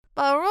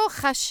Baruch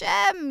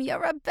Hashem,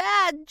 you're a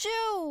bad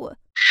Jew.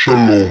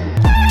 Shalom.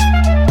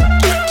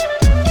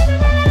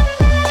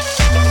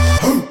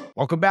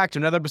 Welcome back to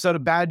another episode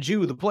of Bad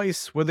Jew, the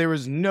place where there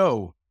is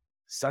no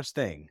such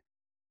thing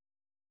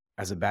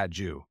as a bad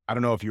Jew. I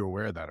don't know if you're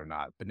aware of that or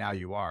not, but now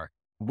you are.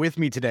 With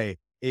me today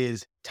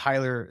is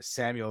Tyler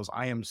Samuels.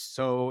 I am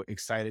so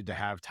excited to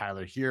have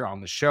Tyler here on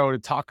the show to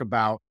talk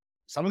about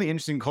some of the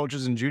interesting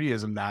cultures in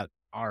Judaism that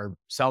are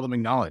seldom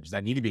acknowledged,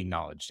 that need to be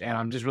acknowledged. And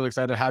I'm just really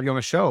excited to have you on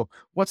the show.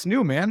 What's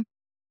new, man?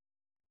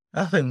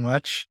 Nothing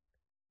much.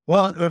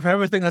 Well, with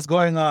everything that's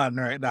going on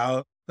right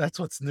now, that's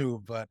what's new,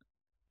 but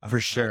For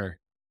sure.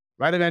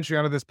 Right of entry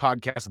onto this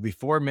podcast will be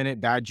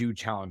 4-minute Bad Jew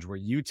Challenge, where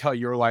you tell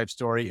your life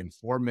story in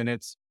 4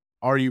 minutes.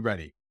 Are you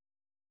ready?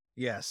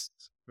 yes,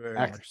 very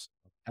much.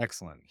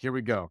 Excellent. Here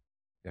we go.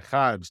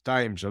 Echad,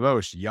 shtayim,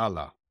 shalosh,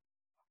 yalla.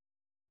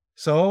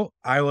 So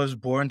I was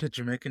born to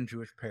Jamaican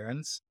Jewish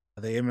parents.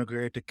 They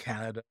immigrated to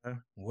Canada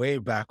way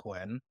back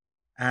when.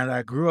 And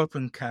I grew up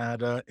in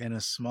Canada in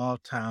a small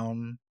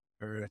town,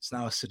 or it's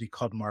now a city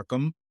called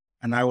Markham.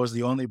 And I was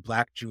the only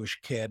Black Jewish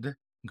kid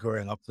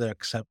growing up there,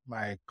 except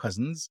my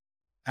cousins.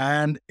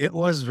 And it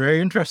was very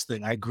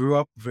interesting. I grew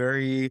up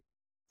very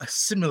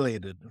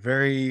assimilated,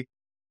 very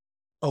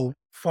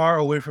far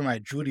away from my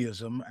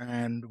Judaism.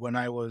 And when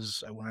I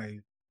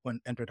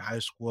entered high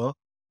school,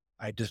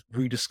 I just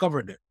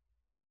rediscovered it.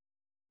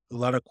 A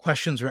lot of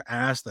questions were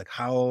asked, like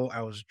how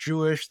I was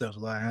Jewish. There was a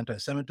lot of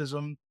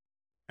anti-Semitism.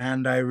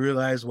 And I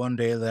realized one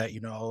day that,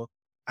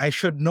 I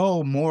should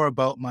know more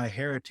about my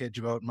heritage,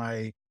 about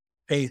my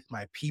faith,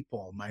 my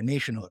people, my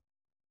nationhood.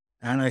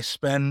 And I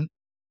spent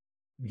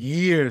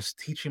years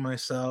teaching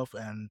myself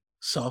and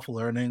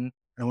self-learning.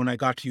 And when I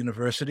got to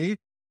university,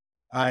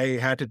 I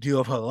had to deal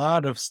with a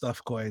lot of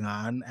stuff going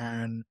on.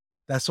 And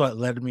that's what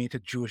led me to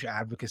Jewish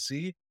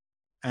advocacy.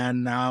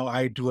 And now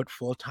I do it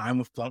full time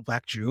with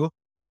Black Jew,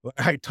 where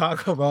I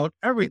talk about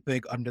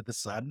everything under the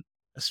sun,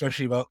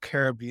 especially about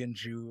Caribbean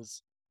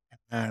Jews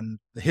and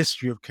the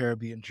history of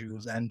Caribbean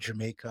Jews and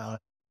Jamaica,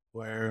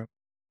 where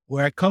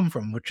I come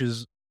from, which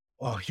is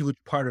a huge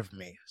part of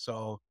me.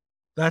 So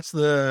that's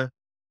the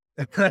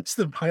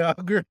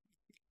biography.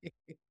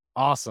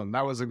 Awesome.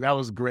 That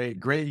was great.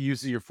 Great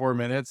use of your 4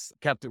 minutes.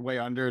 Kept it way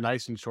under,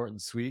 nice and short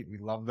and sweet. We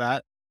love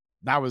that.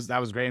 That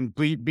was great. And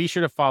be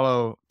sure to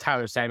follow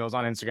Tyler Samuels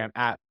on Instagram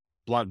at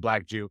Blunt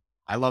Black Jew.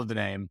 I love the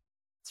name.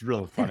 It's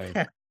really funny.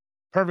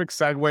 Perfect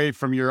segue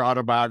from your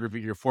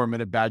autobiography, your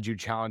 4-minute Bad Jew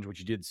Challenge, which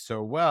you did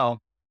so well.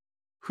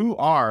 Who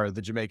are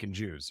the Jamaican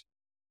Jews?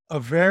 A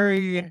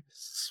very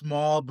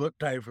small but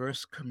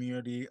diverse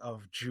community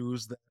of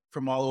Jews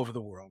from all over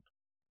the world.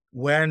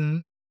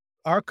 When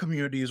our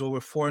community is over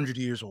 400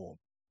 years old,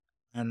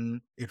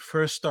 and it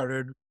first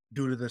started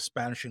due to the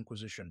Spanish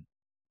Inquisition.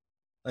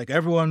 Like,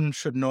 everyone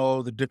should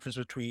know the difference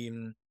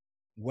between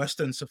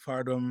Western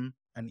Sephardim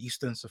and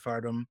Eastern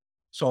Sephardim.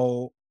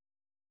 So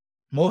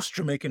most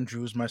Jamaican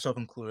Jews, myself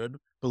included,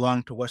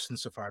 belong to Western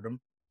Sephardim.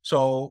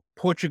 So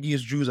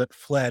Portuguese Jews that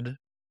fled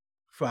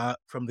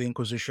from the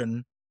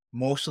Inquisition,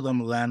 most of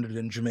them landed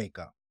in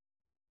Jamaica.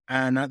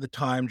 And at the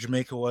time,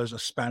 Jamaica was a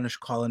Spanish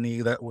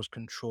colony that was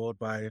controlled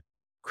by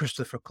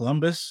Christopher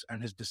Columbus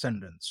and his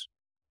descendants.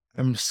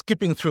 I'm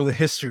skipping through the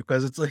history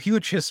because it's a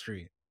huge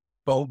history.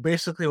 But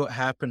basically what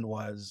happened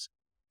was,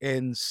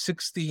 in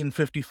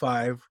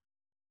 1655,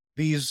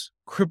 these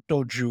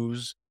crypto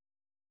Jews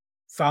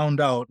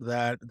found out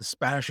that the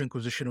Spanish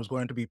Inquisition was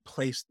going to be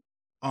placed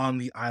on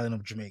the island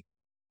of Jamaica.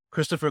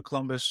 Christopher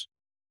Columbus.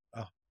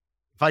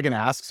 If I can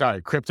ask,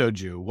 sorry, crypto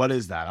Jew. What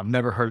is that? I've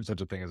never heard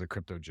such a thing as a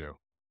crypto Jew.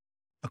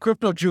 A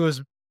crypto Jew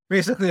is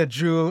basically a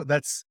Jew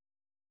that's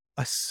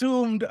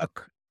assumed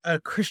a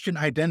Christian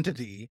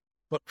identity,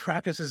 but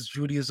practices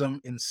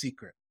Judaism in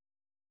secret.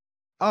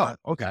 Oh,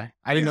 okay.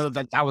 I didn't know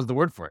that was the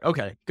word for it.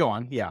 Okay, go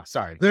on. Yeah,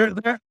 sorry.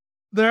 There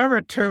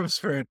are terms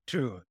for it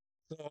too.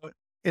 So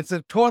it's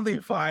totally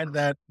fine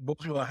that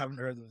most people haven't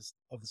heard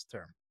of this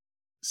term.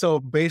 So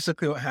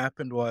basically what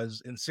happened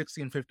was, in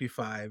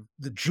 1655,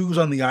 the Jews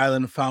on the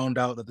island found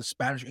out that the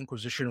Spanish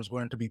Inquisition was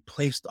going to be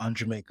placed on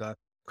Jamaica.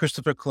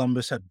 Christopher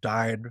Columbus had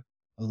died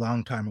a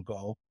long time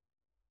ago.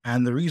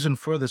 And the reason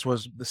for this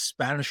was the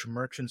Spanish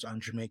merchants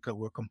on Jamaica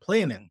were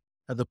complaining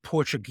that the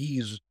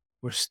Portuguese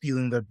were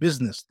stealing their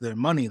business, their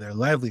money, their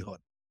livelihood.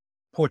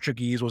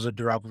 Portuguese was a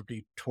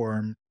derogatory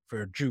term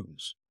for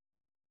Jews.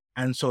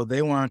 And so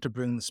they wanted to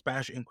bring the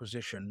Spanish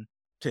Inquisition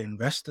to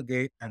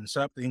investigate and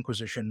set up the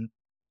Inquisition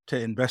to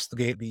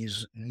investigate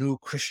these new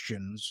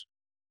Christians.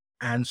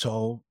 And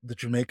so the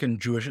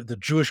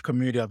Jewish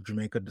community of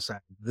Jamaica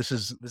decided this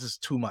is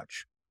too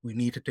much. We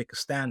need to take a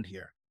stand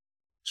here.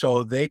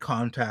 So they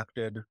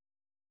contacted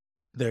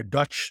their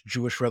Dutch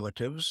Jewish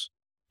relatives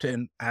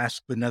to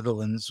ask the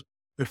Netherlands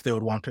if they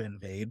would want to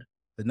invade.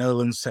 The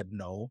Netherlands said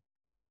no.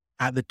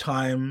 At the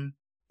time,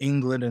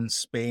 England and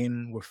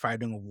Spain were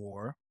fighting a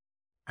war.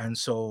 And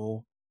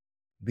so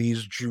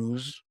these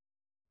Jews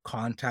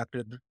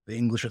contacted the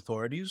English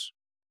authorities.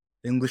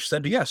 The English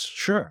said, yes,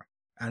 sure.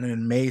 And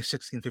in May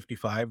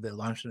 1655, they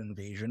launched an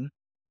invasion.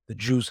 The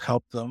Jews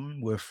helped them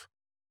with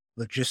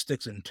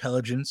logistics,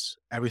 intelligence,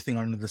 everything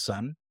under the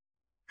sun.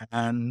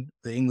 And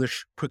the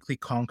English quickly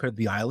conquered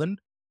the island.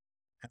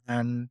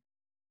 And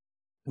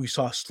we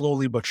saw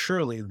slowly but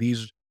surely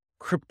these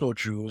crypto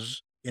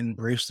Jews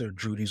embrace their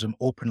Judaism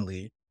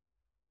openly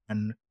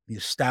and the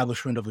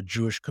establishment of a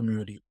Jewish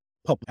community.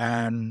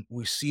 And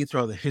we see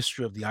throughout the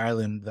history of the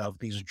island of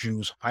these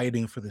Jews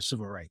fighting for their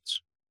civil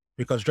rights.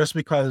 Because just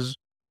because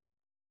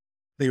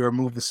they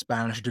removed the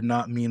Spanish did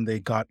not mean they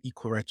got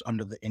equal rights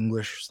under the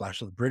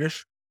English/the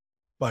British,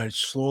 but it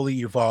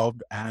slowly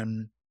evolved,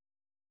 and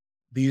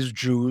these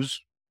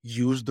Jews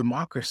used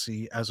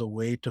democracy as a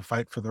way to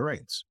fight for their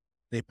rights.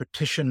 They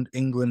petitioned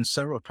England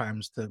several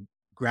times to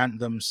grant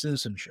them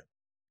citizenship,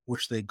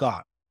 which they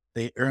got.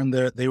 They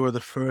were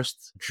the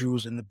first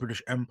Jews in the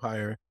British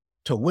Empire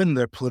to win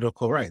their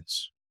political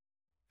rights.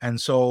 And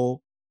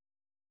so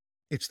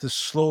it's the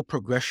slow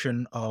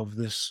progression of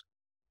this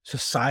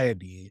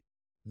society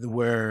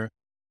where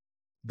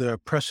they're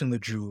oppressing the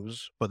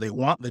Jews, but they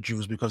want the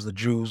Jews because the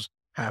Jews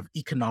have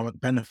economic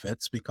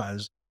benefits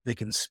because they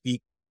can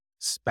speak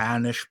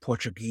Spanish,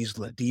 Portuguese,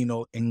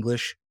 Ladino,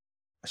 English,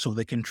 so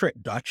they can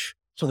trade Dutch,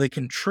 so they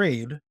can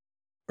trade,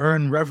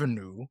 earn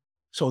revenue.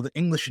 So the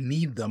English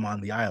need them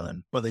on the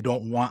island, but they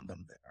don't want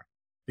them there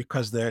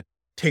because they're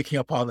taking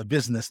up all the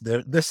business.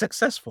 They're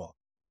successful.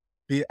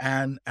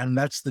 And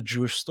that's the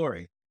Jewish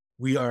story.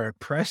 We are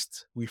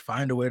oppressed, we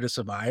find a way to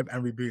survive,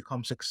 and we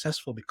become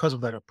successful because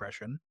of that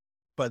oppression.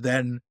 But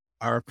then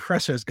our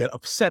oppressors get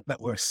upset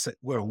that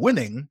we're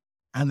winning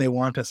and they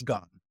want us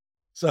gone.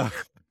 So,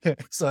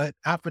 so it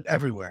happened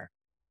everywhere.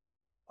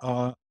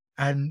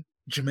 And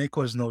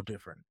Jamaica is no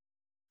different.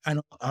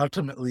 And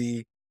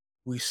ultimately,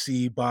 we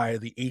see by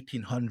the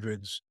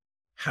 1800s,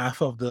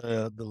 half of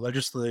the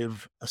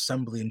legislative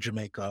assembly in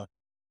Jamaica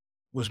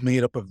was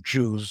made up of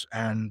Jews,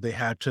 and they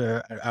had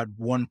to, at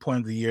one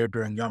point of the year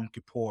during Yom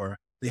Kippur,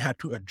 they had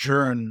to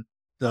adjourn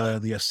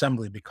the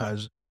assembly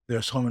because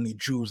there's so many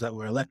Jews that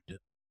were elected.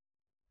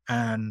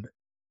 And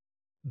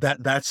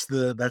that's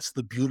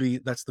the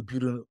beauty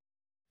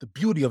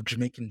of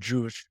Jamaican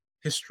Jewish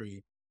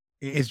history.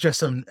 It's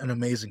just an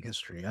amazing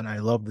history, and I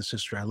love this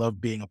history. I love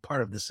being a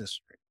part of this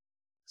history.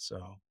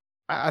 So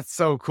That's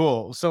so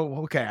cool. So,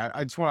 okay,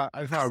 I just want to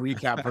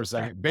recap for a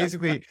second.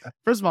 Basically,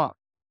 first of all,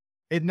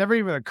 it never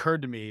even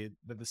occurred to me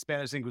that the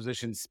Spanish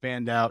Inquisition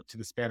spanned out to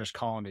the Spanish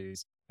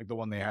colonies, like the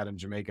one they had in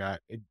Jamaica.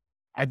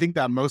 I think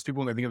that most people,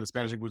 when they think of the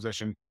Spanish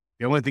Inquisition,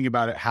 they only think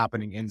about it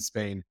happening in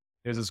Spain.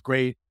 There's this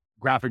great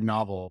graphic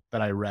novel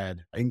that I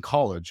read in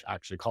college,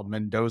 actually, called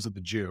Mendoza the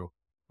Jew,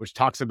 which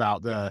talks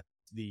about the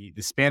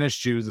Spanish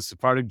Jews, the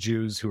Sephardic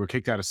Jews who were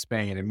kicked out of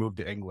Spain and moved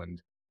to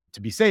England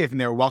to be safe,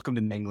 and they were welcomed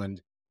in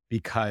England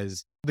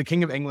because the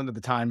King of England at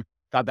the time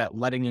thought that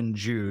letting in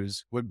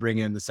Jews would bring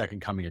in the second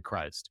coming of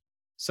Christ.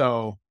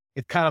 So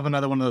it's kind of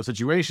another one of those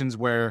situations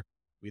where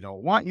we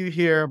don't want you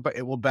here, but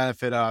it will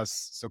benefit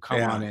us. So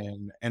come on yeah,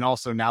 in. And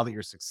also, now that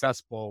you're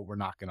successful, we're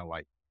not going to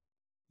like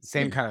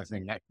same yeah, kind of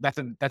thing.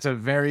 That's a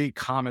very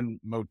common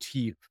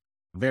motif,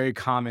 very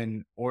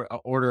common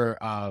order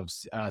of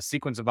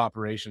sequence of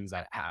operations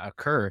that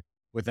occur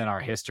within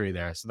our history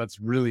there. So that's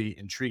really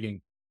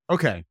intriguing.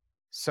 Okay,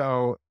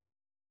 so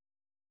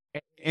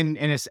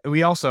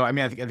we also, I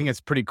mean, I think it's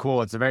pretty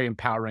cool. It's a very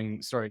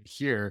empowering story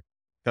here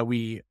that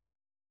we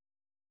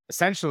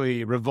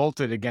essentially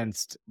revolted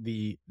against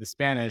the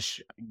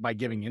Spanish by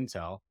giving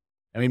intel,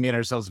 and we made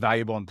ourselves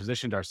valuable and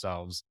positioned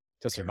ourselves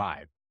to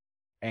survive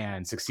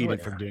and oh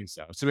succeeded from yeah. doing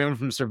so. So we went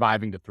from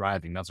surviving to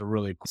thriving. That's a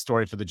really cool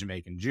story for the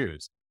Jamaican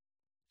Jews.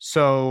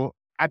 So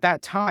at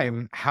that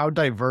time, how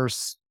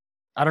diverse?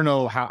 I don't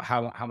know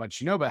how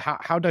much you know, but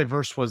how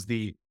diverse was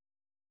the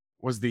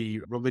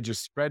religious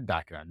spread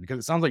back then? Because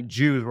it sounds like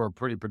Jews were a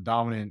pretty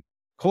predominant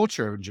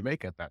culture in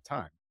Jamaica at that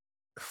time.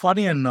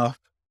 Funny enough,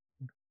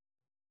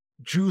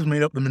 Jews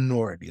made up the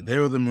minority. They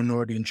were the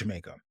minority in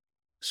Jamaica.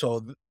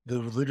 So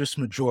the religious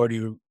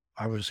majority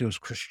obviously was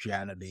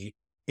Christianity.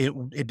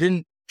 It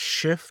didn't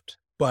shift,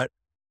 but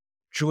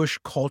Jewish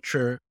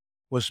culture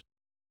was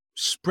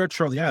spread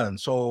throughout the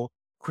island. So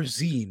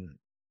cuisine,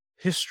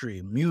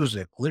 history,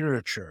 music,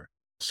 literature.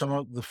 Some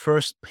of the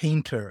first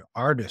painter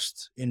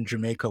artists in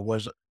Jamaica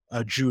was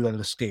a Jew that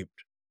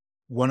escaped.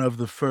 One of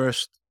the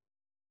first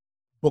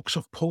books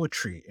of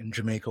poetry in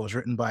Jamaica was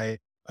written by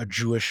a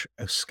Jewish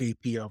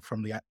escapee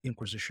from the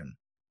Inquisition.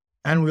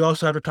 And we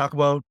also have to talk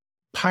about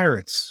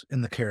pirates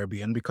in the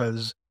Caribbean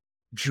because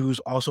Jews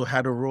also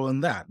had a role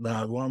in that. One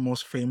of the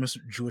most famous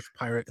Jewish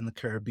pirate in the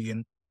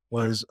Caribbean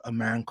was a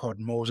man called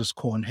Moses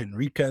Cohen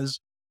Henriquez.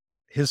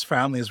 His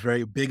family is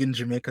very big in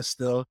Jamaica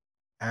still,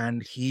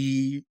 and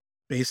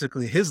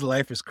his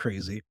life is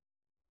crazy.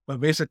 But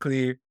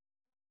basically,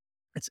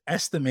 it's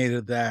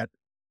estimated that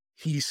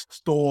he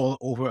stole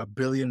over $1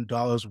 billion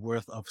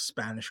worth of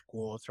Spanish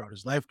gold throughout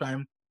his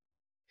lifetime.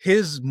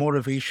 His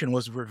motivation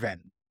was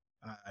revenge,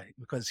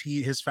 because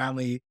his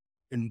family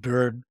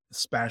endured the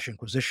Spanish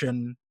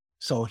Inquisition.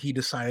 So he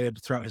decided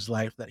throughout his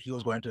life that he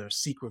was going to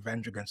seek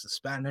revenge against the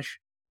Spanish.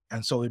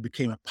 And so he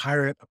became a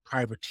pirate, a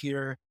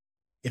privateer.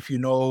 If you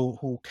know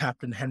who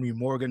Captain Henry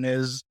Morgan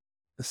is,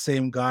 the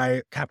same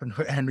guy, Captain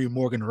Henry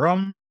Morgan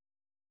Rum,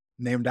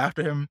 named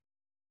after him.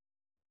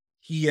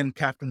 He and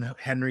Captain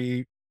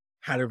Henry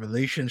had a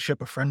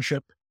relationship, a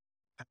friendship,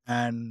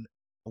 and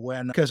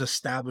when Americans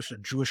established a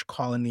Jewish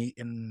colony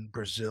in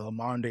Brazil,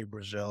 modern day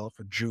Brazil,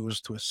 for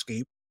Jews to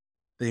escape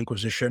the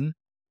Inquisition,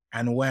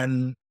 and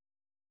when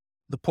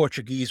the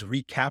Portuguese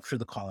recaptured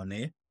the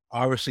colony,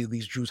 obviously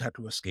these Jews had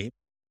to escape,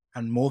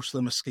 and most of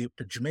them escaped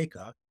to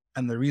Jamaica.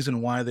 And the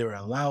reason why they were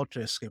allowed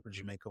to escape to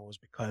Jamaica was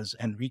because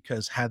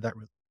Enriquez had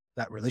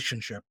that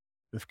relationship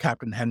with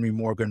Captain Henry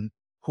Morgan,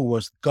 who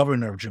was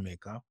governor of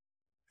Jamaica.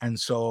 And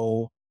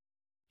so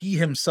he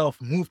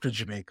himself moved to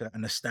Jamaica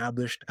and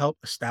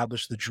helped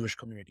establish the Jewish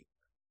community.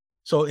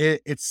 So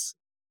it's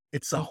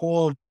a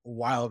whole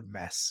wild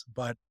mess,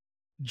 but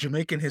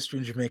Jamaican history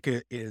in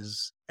Jamaica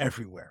is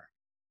everywhere.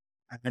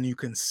 And you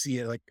can see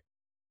it, like,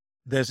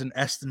 there's an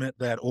estimate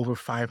that over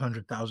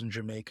 500,000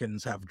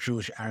 Jamaicans have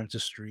Jewish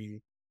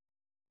ancestry.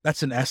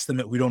 That's an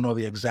estimate. We don't know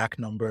the exact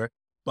number,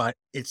 but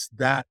it's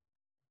that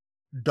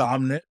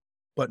dominant,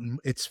 but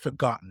it's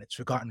forgotten. It's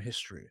forgotten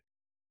history.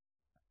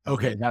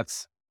 Okay,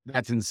 that's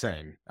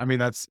insane. I mean,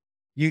 that's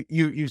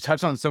you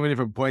touched on so many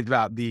different points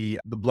about the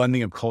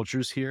blending of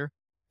cultures here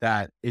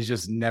that is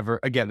just never,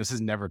 again, this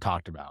is never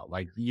talked about.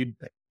 Like you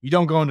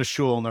don't go into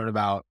shul and learn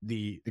about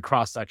the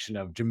cross section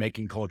of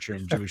Jamaican culture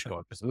and Jewish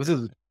culture. So this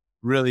is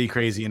really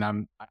crazy,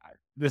 and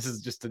this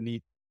is just a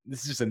neat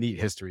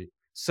history.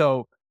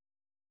 So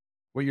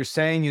what you're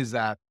saying is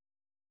that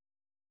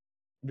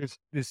this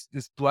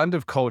blend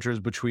of cultures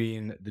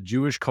between the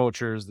Jewish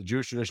cultures, the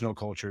Jewish traditional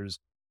cultures,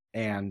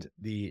 and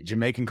the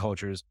Jamaican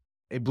cultures,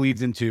 it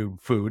bleeds into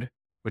food,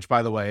 which,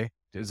 by the way,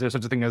 is there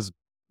such a thing as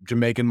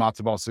Jamaican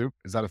matzo ball soup?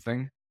 Is that a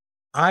thing?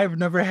 I've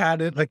never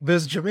had it. Like,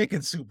 there's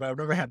Jamaican soup, but I've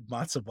never had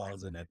matzo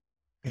balls in it.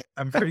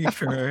 I'm pretty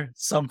sure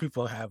some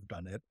people have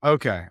done it.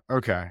 Okay,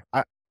 okay.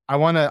 I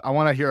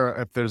wanna hear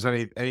if there's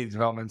any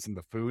developments in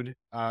the food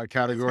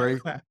category.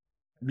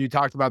 You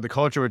talked about the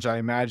culture, which I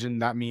imagine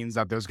that means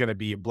that there's gonna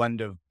be a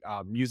blend of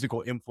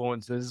musical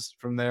influences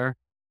from there.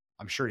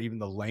 I'm sure even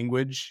the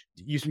language.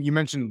 You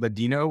mentioned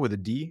Ladino with a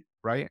D,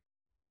 right?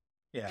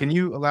 Yeah. Can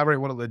you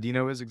elaborate what a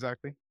Ladino is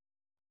exactly?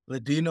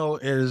 Ladino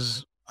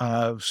is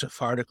a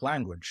Sephardic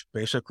language,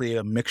 basically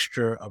a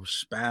mixture of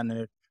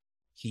Spanish,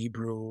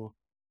 Hebrew,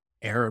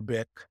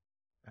 Arabic,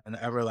 and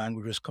other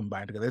languages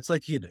combined together. It's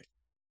like Yiddish.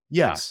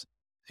 Yeah. It's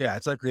Yeah,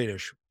 it's like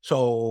Yiddish.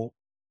 So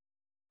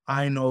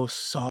I know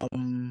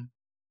some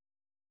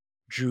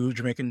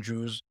Jamaican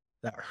Jews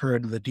that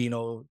heard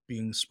Ladino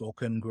being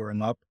spoken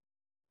growing up.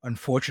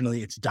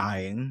 Unfortunately, it's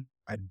dying.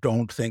 I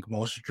don't think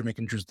most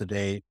Jamaican Jews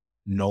today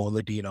know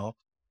Ladino,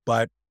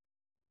 but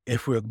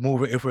if we're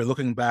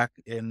looking back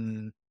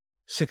in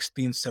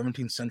 16th,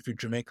 17th century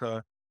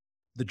Jamaica,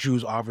 the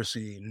Jews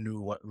obviously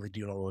knew what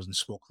Ladino was and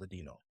spoke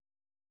Ladino.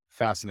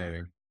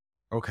 Fascinating.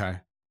 Okay.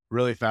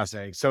 Really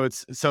fascinating. So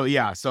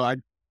I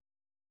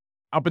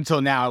up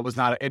until now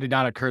it did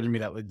not occur to me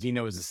that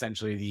Ladino is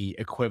essentially the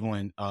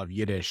equivalent of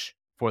Yiddish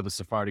for the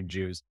Sephardic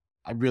Jews.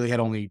 I really had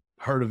only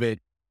heard of it.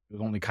 It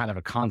was only kind of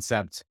a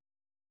concept.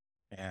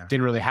 Yeah.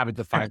 Didn't really have it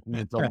defined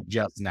until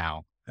just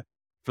now.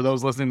 For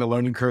those listening, the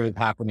learning curve is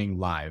happening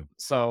live.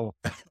 So,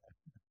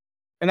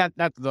 and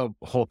that's the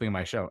whole thing of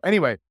my show.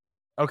 Anyway,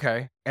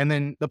 okay. And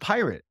then the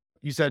pirate.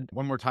 You said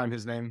one more time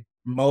his name.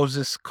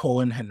 Moses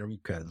Cohen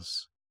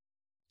Henriquez.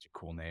 It's a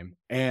cool name.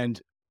 And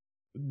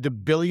the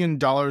 $1 billion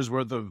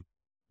worth of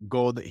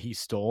gold that he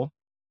stole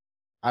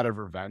out of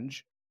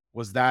revenge,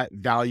 was that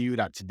valued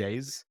at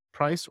today's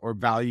price or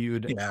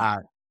valued Yeah.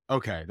 at,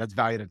 okay, that's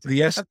valued at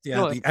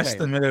The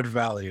estimated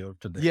value of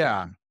today.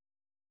 Yeah.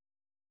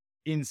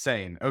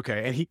 Insane.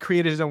 Okay. And he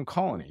created his own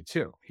colony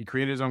too. He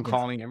created his own Yeah.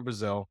 colony in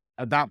Brazil.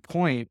 At that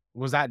point,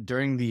 was that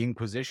during the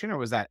Inquisition or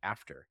was that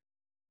after?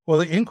 Well,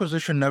 the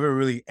Inquisition never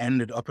really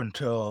ended up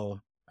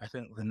until I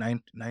think the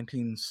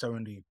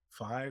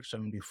 1975,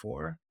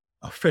 74,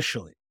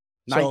 officially.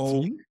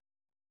 So, 19?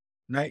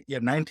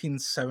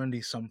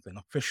 1970 something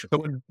officially. So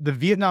when the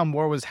Vietnam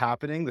War was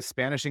happening, the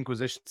Spanish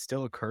Inquisition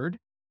still occurred?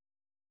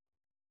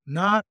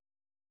 Not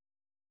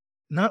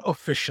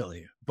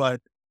officially,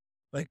 but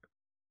like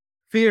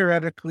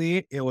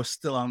theoretically, it was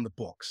still on the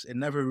books. It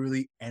never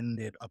really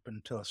ended up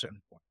until a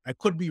certain point. I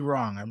could be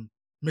wrong. I'm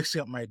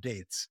mixing up my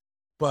dates,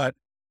 but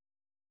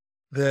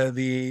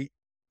the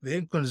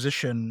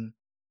Inquisition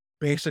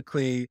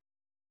basically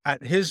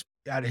at his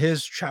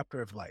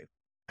chapter of life,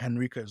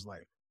 Henrique's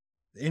life,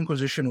 the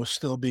Inquisition was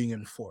still being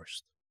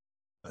enforced,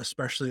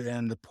 especially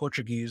in the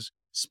Portuguese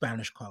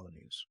Spanish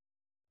colonies.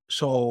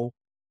 So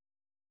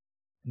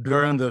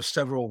during the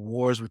several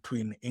wars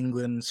between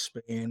England,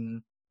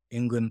 Spain,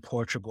 England,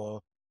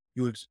 Portugal,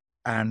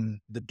 and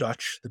the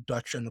Dutch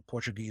and the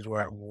Portuguese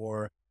were at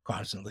war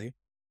constantly.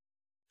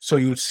 So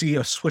you would see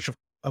a switch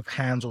of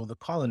hands over the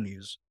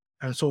colonies.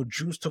 And so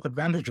Jews took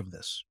advantage of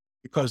this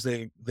because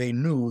they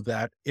knew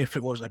that if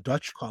it was a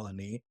Dutch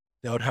colony,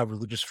 they would have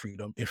religious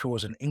freedom. If it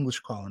was an English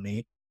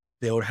colony,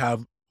 they would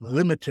have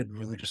limited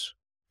religious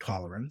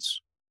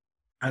tolerance.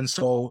 And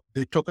so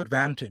they took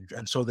advantage.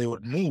 And so they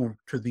would move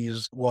to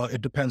these, well,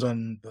 it depends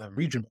on the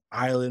region,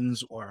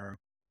 islands or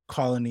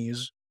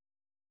colonies.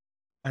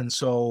 And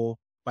so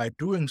by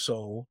doing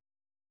so,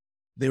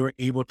 they were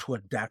able to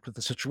adapt to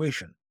the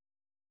situation.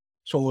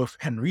 So with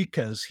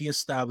Henriquez, he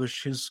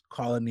established his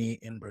colony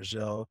in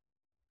Brazil.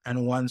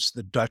 And once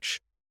the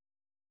Dutch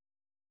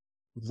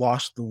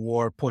lost the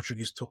war,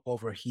 Portuguese took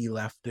over, he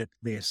left it,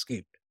 they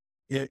escaped.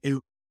 It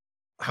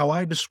how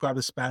I describe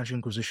the Spanish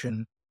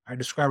Inquisition, I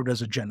describe it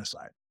as a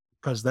genocide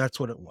because that's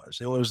what it was.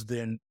 It was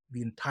the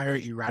entire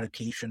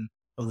eradication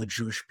of the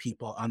Jewish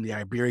people on the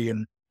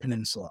Iberian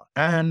Peninsula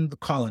and the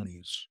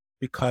colonies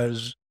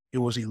because it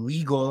was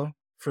illegal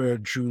for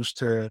Jews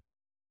to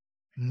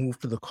move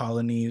to the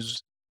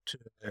colonies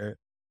to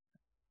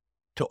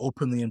to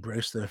openly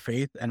embrace their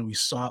faith. And we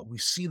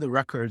see the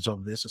records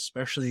of this,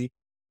 especially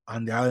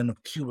on the island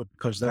of Cuba,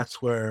 because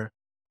that's where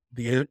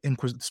the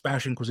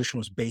Spanish Inquisition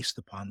was based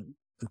upon.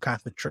 The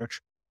Catholic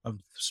Church of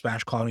the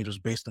Spanish colonies was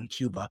based on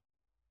Cuba.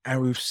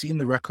 And we've seen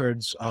the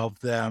records of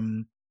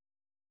them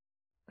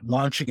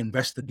launching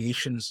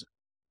investigations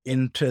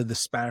into the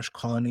Spanish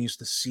colonies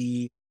to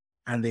see,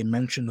 and they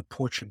mentioned the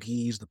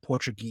Portuguese. The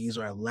Portuguese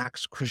are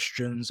lax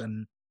Christians,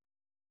 and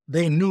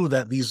they knew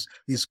that these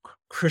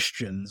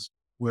Christians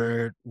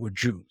were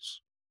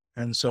Jews,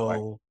 and Right.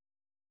 so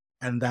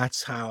and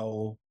that's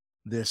how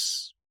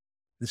this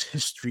this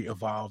history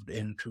evolved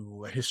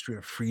into a history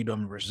of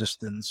freedom,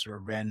 resistance,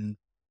 revenge.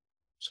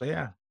 So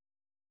yeah,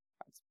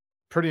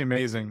 Pretty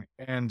amazing.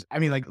 And I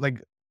mean,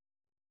 like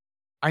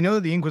I know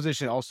that the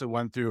Inquisition also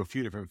went through a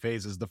few different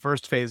phases. The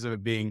first phase of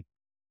it being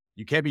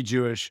you can't be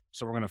Jewish,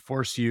 so we're going to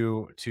force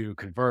you to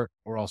convert,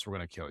 or else we're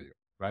going to kill you,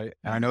 right?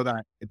 And I know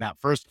that in that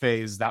first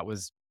phase, that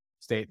was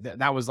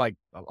that was like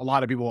a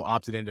lot of people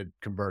opted into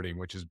converting,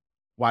 which is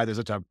why there's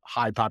such a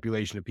high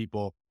population of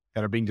people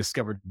that are being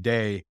discovered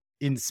today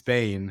in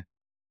Spain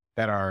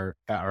that are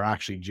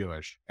actually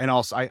Jewish, and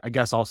also I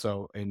guess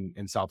also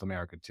in South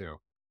America too.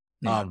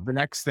 yeah, The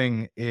next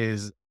thing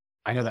is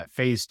I know that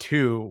phase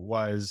two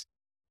was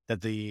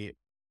that the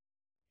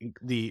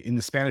in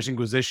the Spanish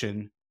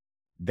Inquisition,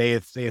 they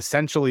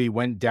essentially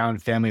went down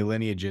family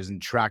lineages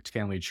and tracked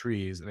family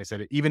trees, and they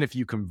said, "Even if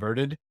you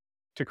converted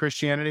to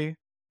Christianity,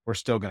 we're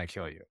still gonna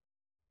kill you,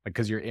 like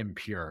because 'cause you're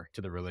impure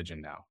to the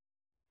religion now."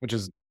 Which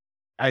is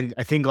I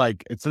think,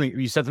 like, it's something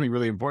you said something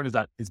really important is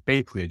that it's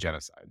basically a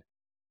genocide.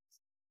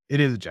 It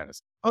is a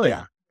genocide. oh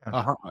Yeah. yeah,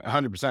 yeah.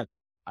 100%.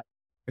 I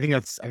I think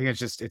it's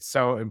just it's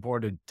so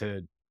important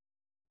to,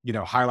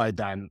 highlight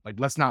that and, like,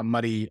 let's not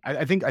muddy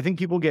I think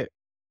people get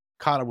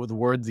caught up with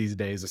words these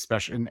days,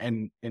 especially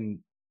and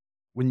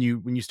when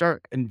you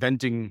start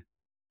inventing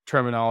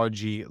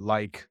terminology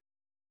like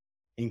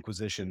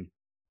Inquisition,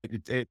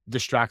 it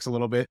distracts a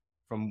little bit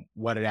from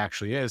what it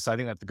actually is. So I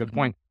think that's a good Mhm.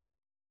 point.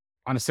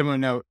 On a similar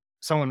note,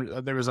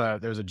 there was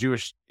a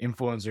Jewish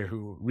influencer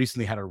who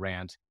recently had a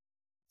rant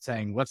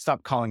saying, "Let's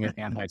stop calling it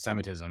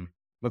anti-Semitism.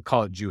 Let's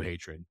call it Jew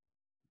hatred.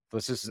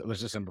 Let's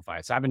just simplify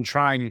it." So I've been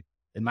trying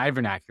in my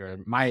vernacular,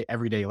 my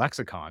everyday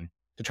lexicon,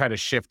 to try to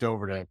shift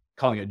over to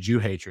calling it Jew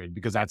hatred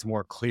because that's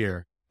more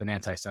clear than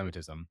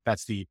anti-Semitism.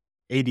 That's the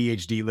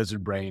ADHD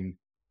lizard brain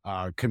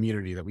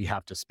community that we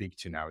have to speak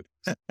to now.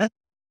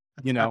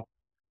 You know,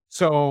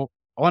 so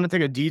I want to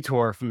take a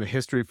detour from the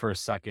history for a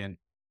second.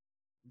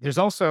 There's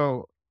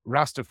also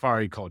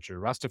Rastafari culture,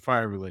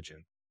 Rastafari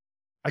religion.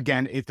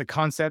 Again, it's a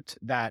concept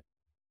that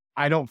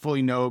I don't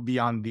fully know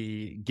beyond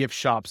the gift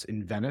shops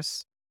in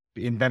Venice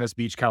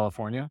Beach,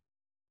 California.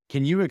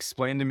 Can you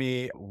explain to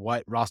me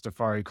what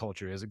Rastafari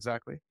culture is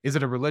exactly? Is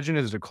it a religion?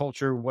 Is it a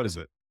culture? What is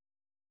it?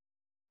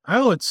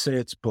 I would say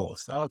it's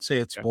both. I would say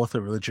it's Yeah. both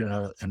a religion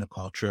and a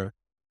culture.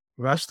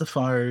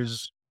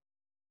 Rastafari's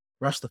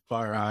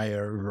Rastafari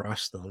or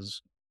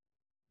Rastas,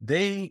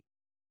 they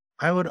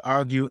I would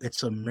argue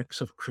it's a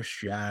mix of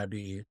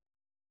Christianity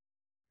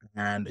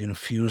and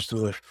infused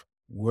with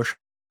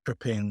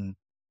worshiping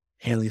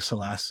Haile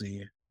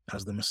Selassie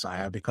as the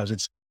Messiah because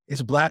it's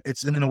black.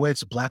 It's in a way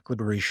it's black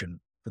liberation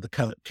for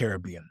the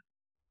Caribbean.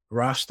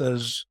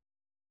 Rastas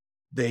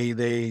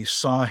they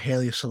saw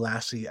Haile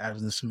Selassie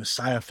as this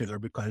Messiah figure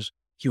because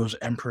he was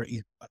emperor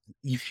of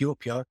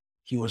Ethiopia.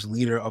 He was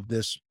leader of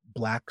this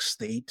black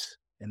state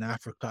in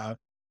Africa,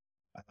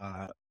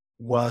 uh,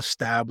 well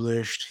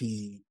established.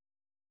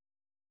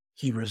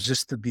 He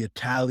resisted the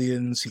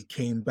Italians. He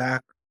came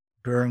back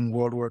during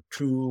World War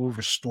II,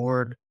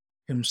 restored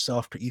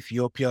himself to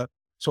Ethiopia.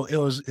 So it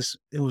was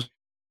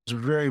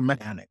very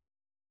mechanic.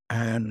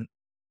 And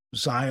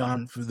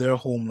Zion for their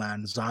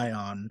homeland,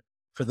 Zion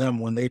for them,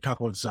 when they talk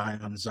about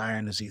Zion,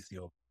 Zion is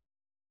Ethiopia,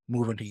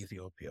 moving to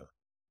Ethiopia,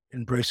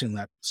 embracing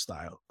that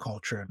style,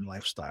 culture, and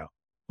lifestyle.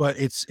 But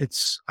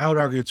it's I would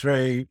argue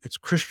it's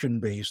Christian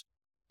based,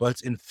 but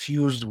it's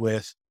infused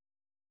with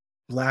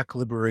black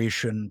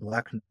liberation,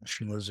 black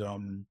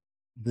nationalism,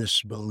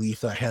 this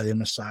belief that Haile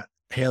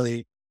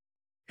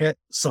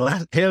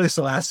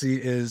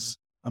Selassie is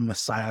a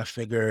messiah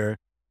figure,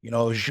 you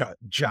know,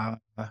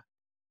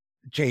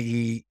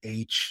 Jeh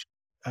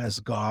as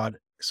God.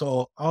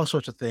 So all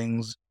sorts of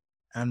things.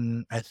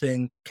 And I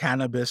think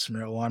cannabis,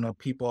 marijuana,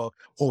 people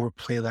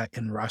overplay that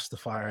in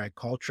Rastafari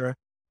culture,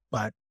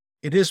 but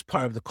it is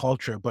part of the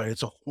culture, but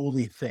it's a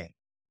holy thing.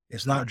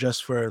 It's not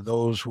just for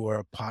those who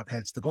are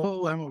potheads to go,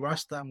 oh, I'm a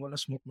Rasta, I'm going to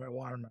smoke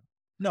marijuana.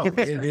 No,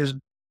 it is,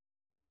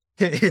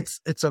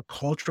 it's a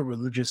cultural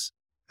religious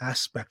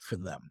aspect for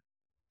them.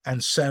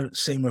 And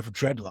same with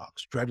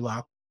dreadlocks.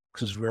 Dreadlocks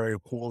is very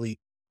holy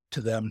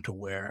to them to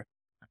wear,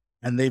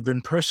 and they've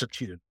been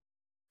persecuted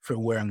for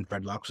wearing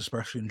dreadlocks,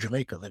 especially in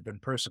Jamaica. They've been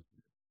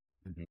persecuted.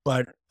 Mhm.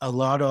 But a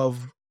lot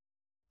of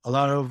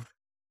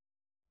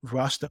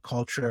Rasta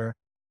culture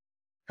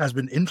has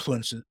been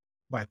influenced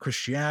by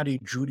Christianity,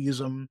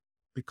 Judaism,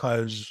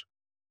 because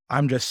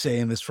I'm just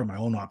saying this from my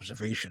own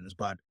observations,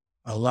 but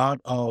a lot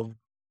of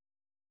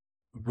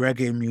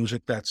reggae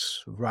music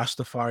that's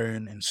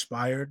Rastafarian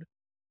inspired,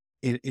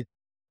 it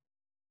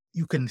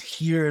you can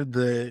hear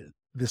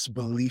this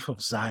belief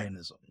of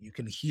Zionism. You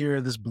can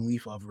hear this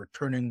belief of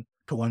returning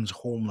to one's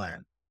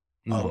homeland,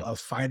 Mhm. of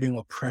fighting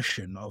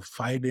oppression, of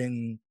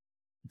fighting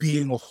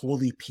being a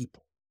holy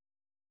people,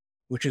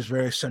 which is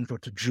very central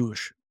to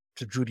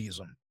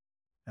Judaism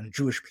and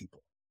Jewish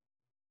people.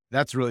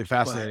 That's really But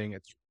fascinating.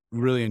 It's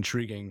really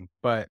intriguing.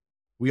 But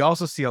we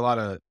also see a lot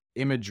of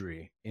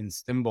imagery in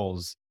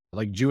symbols,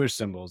 like Jewish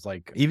symbols,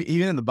 like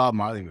even in the Bob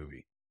Marley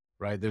movie,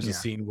 right? yeah, There's a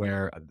scene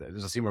where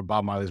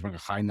Bob Marley's wearing a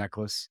high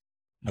necklace,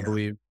 I yeah.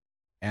 believe.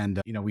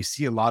 And, we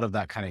see a lot of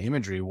that kind of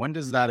imagery. When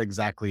does that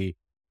exactly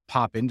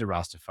pop into the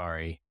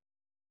Rastafari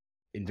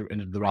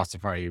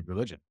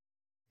religion?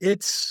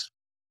 It's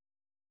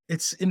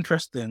it's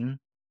interesting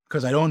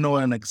because I don't know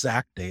an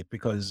exact date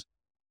because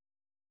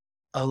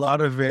a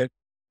lot of it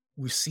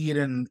we see it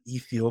in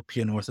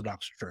Ethiopian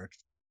Orthodox Church.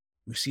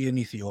 We see in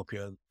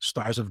Ethiopia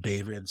stars of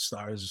David,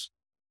 stars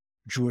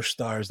Jewish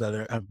stars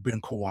that have been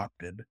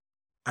co-opted.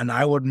 And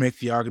I would make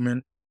the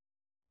argument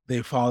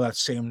they follow that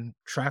same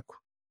track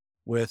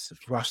with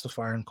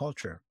Rastafarian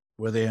culture,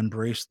 where they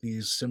embrace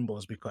these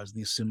symbols because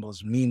these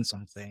symbols mean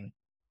something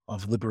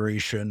of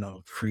liberation,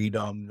 of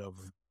freedom,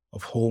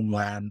 of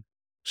homeland.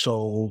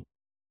 So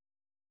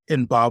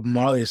in Bob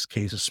Marley's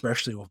case,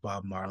 especially with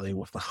Bob Marley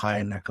with the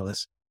high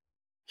necklace,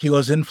 he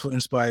was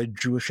influenced by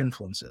Jewish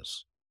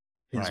influences.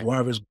 His Right. one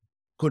of his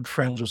good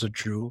friends was a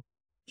Jew.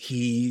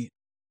 He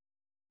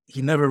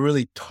he never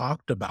really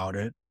talked about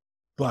it,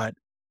 but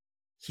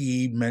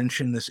he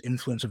mentioned this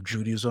influence of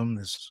Judaism,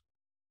 this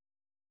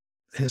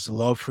his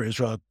love for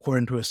Israel.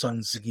 According to his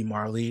son Ziggy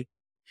Marley,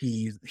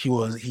 he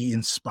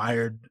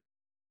inspired,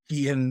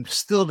 he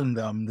instilled in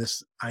them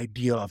this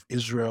idea of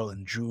Israel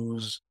and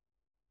Jews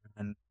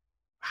and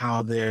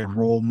how they're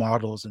role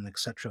models and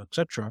etc.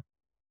 etc.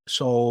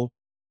 So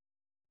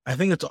I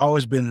think it's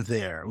always been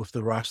there with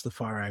the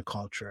Rastafari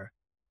culture,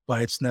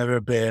 but it's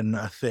never been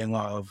a thing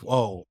of,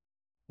 oh,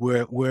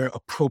 we're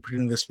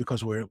appropriating this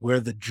because we're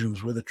the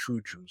Jews, we're the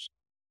true Jews.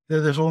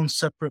 They're their own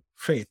separate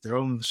faith, their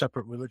own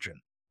separate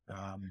religion.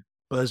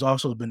 But there's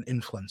also been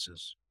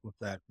influences with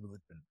that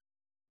religion.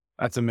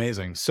 That's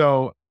amazing.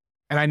 So,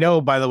 and I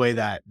know, by the way,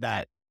 that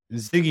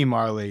Ziggy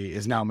Marley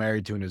is now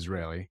married to an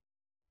Israeli,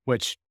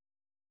 which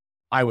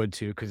I would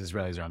too, because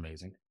Israelis are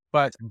amazing.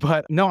 But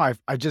no, I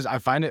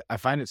find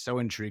it so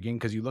intriguing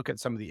because you look at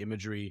some of the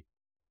imagery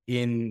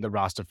in the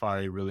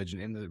Rastafari religion,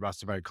 in the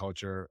Rastafari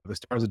culture, the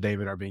Stars of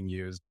David are being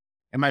used.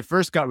 And my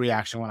first gut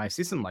reaction when I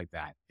see something like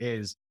that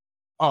is,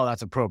 oh,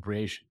 that's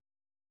appropriation.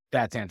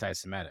 That's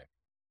anti-Semitic.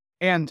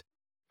 And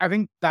I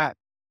think that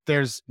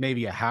there's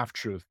maybe a half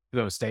truth to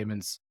those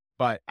statements.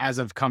 But as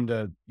I've come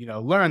to,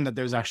 learn that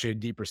there's actually a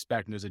deep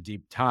respect and there's a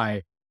deep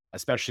tie,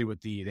 especially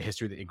with the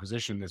history of the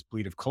Inquisition, this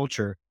bleed of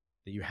culture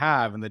that you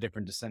have and the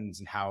different descendants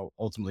and how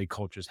ultimately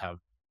cultures have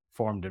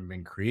formed and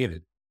been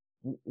created.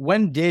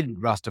 When did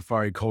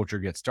Rastafari culture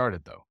get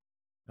started though?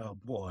 Oh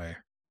boy,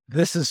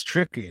 this is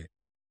tricky.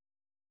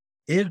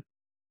 It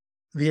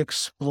The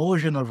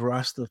explosion of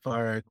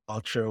Rastafari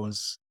culture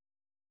was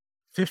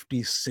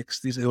 50s,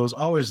 60s. It was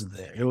always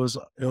there. It was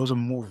a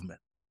movement.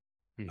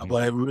 Mhm.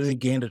 But it really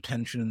gained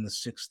attention in the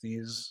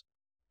 60s.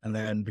 And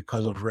then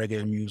because of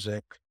reggae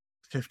music,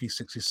 50s,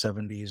 60s,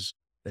 70s,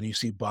 then you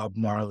see Bob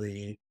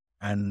Marley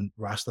and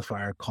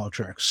Rastafari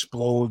culture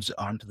explodes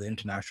onto the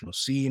international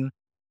scene.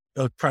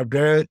 It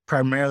was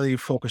primarily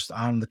focused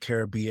on the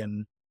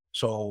Caribbean.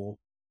 So,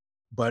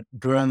 but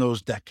during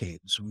those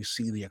decades, we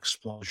see the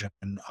explosion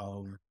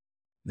of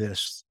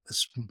this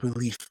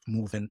belief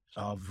movement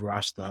of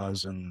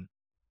Rastas and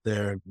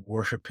their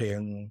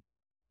worshiping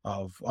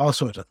of all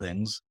sorts of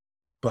things.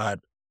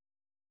 But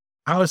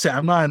I would say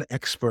I'm not an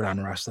expert on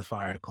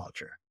Rastafari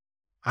culture.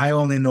 I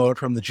only know it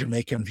from the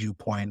Jamaican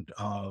viewpoint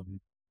of,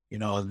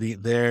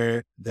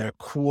 they're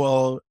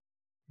cool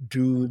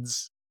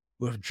dudes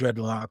with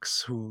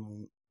dreadlocks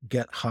who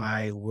get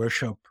high,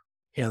 worship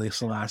Haile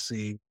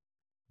Selassie,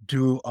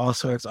 do all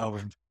sorts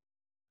of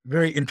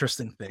very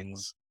interesting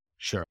things.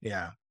 Sure.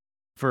 Yeah.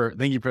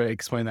 Thank you for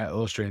explaining that,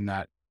 illustrating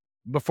that.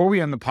 Before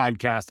we end the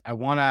podcast, I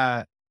want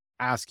to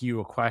ask you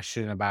a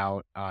question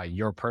about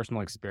your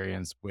personal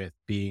experience with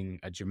being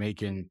a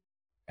Jamaican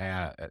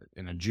and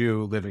a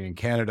Jew living in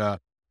Canada.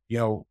 You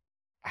know,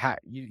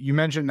 You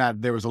mentioned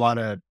that there was a lot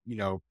of,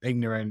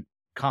 ignorant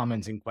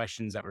comments and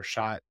questions that were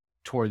shot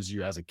towards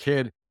you as a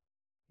kid.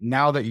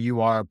 Now that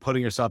you are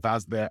putting yourself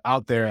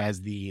out there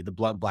as the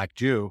blood black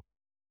Jew,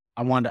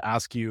 I wanted to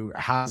ask you,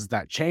 has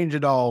that changed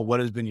at all? What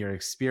has been your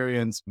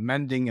experience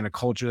mending in a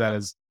culture that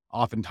is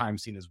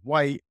oftentimes seen as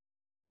white?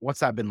 What's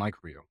that been like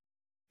for you?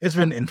 It's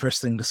been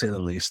interesting to say the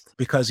least,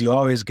 because you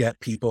always get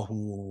people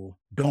who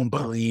don't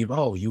believe,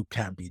 oh, you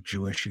can't be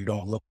Jewish, you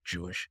don't look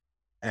Jewish.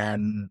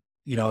 And,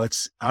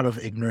 it's out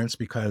of ignorance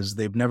because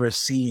they've never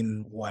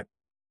seen what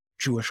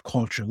Jewish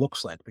culture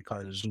looks like,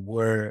 because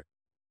we're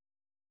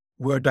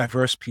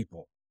diverse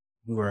people.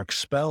 We were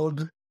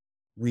expelled,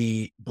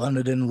 we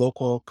blended in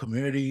local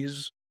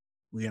communities,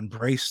 we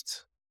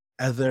embraced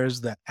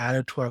others that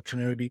added to our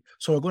community.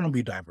 So we're going to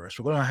be diverse.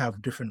 We're going to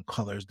have different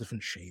colors,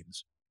 different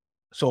shades.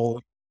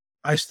 So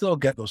I still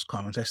get those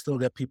comments. I still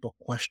get people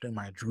question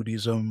my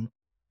Judaism,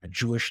 my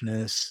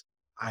Jewishness.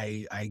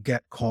 I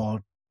get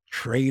called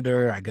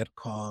traitor. I get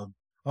called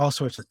all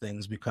sorts of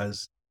things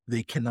because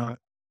they cannot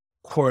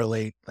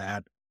correlate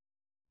that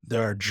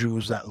there are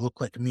Jews that look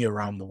like me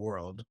around the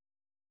world,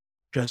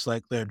 just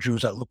like there are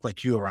Jews that look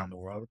like you around the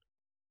world.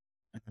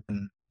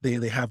 And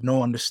they have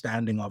no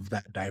understanding of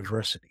that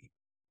diversity,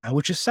 and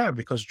which is sad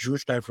because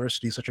Jewish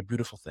diversity is such a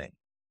beautiful thing.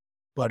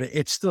 But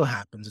it still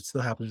happens. It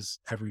still happens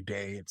every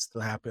day. It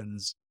still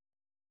happens.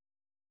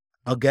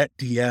 I'll get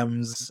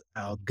DMs.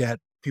 I'll get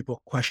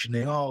people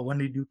questioning, oh, when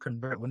did you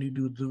convert? When did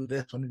you do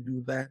this? When did you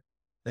do that?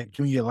 Like,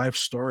 give me your life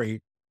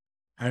story.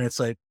 And it's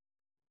like,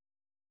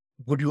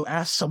 would you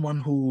ask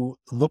someone who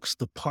looks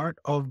the part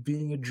of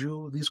being a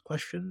Jew these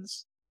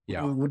questions?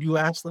 Yeah. Would you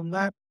ask them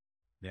that?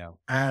 Yeah.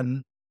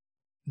 And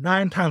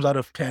 9 times out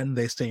of 10,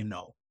 they say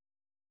no.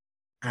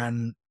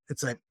 And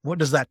it's like, what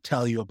does that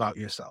tell you about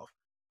yourself?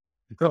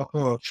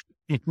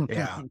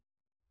 Yeah.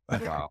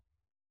 Wow.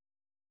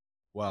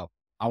 Well,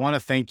 I want to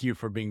thank you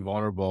for being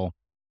vulnerable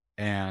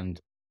and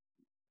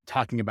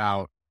talking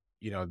about,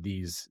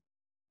 these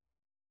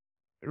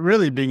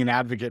really being an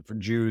advocate for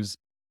Jews,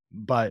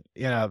 but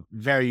in a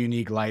very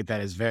unique light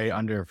that is very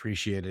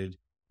underappreciated.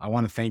 I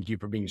want to thank you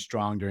for being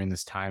strong during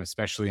this time,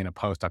 especially in a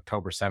post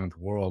October 7th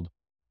world.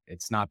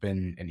 It's not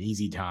been an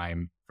easy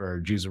time for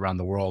Jews around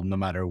the world, no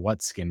matter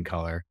what skin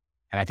color.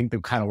 And I think the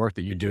kind of work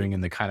that you're doing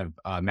and the kind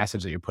of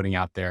message that you're putting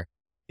out there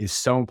is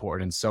so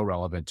important and so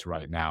relevant to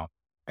right now.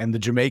 And the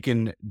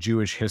Jamaican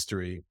Jewish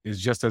history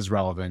is just as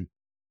relevant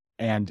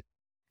and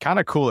kind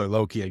of cooler,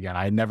 low key again.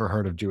 I had never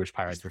heard of Jewish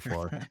pirates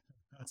before.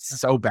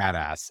 So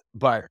badass.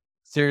 But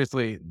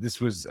seriously, this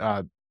was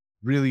a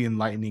really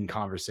enlightening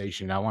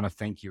conversation. I want to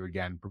thank you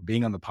again for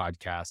being on the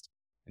podcast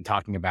and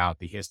talking about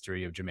the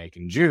history of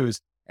Jamaican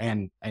Jews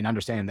and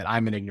understanding that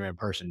I'm an ignorant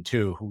person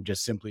too, who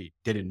just simply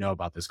didn't know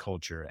about this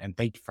culture. And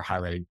thank you for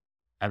highlighting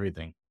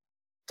everything.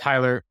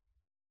 Tyler,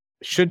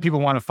 should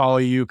people want to follow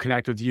you,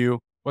 connect with you,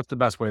 what's the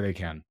best way they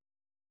can?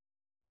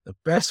 The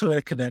best way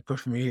to connect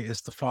with me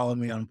is to follow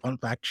me on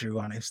Punt Back Jew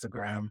on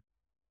Instagram.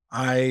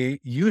 I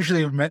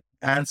usually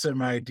answer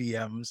my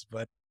DMs,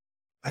 but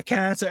I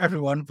can't answer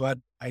everyone, but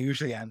I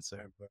usually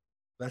answer. But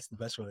that's the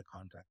best way to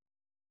contact.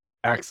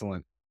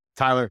 Excellent.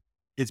 Tyler,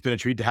 it's been a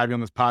treat to have you on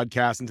this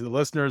podcast. And to the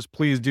listeners,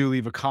 please do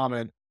leave a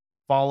comment,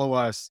 follow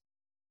us,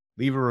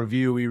 leave a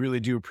review. We really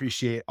do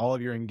appreciate all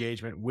of your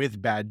engagement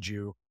with Bad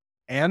Jew.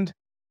 And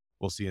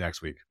we'll see you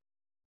next week.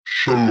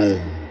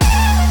 Shalom.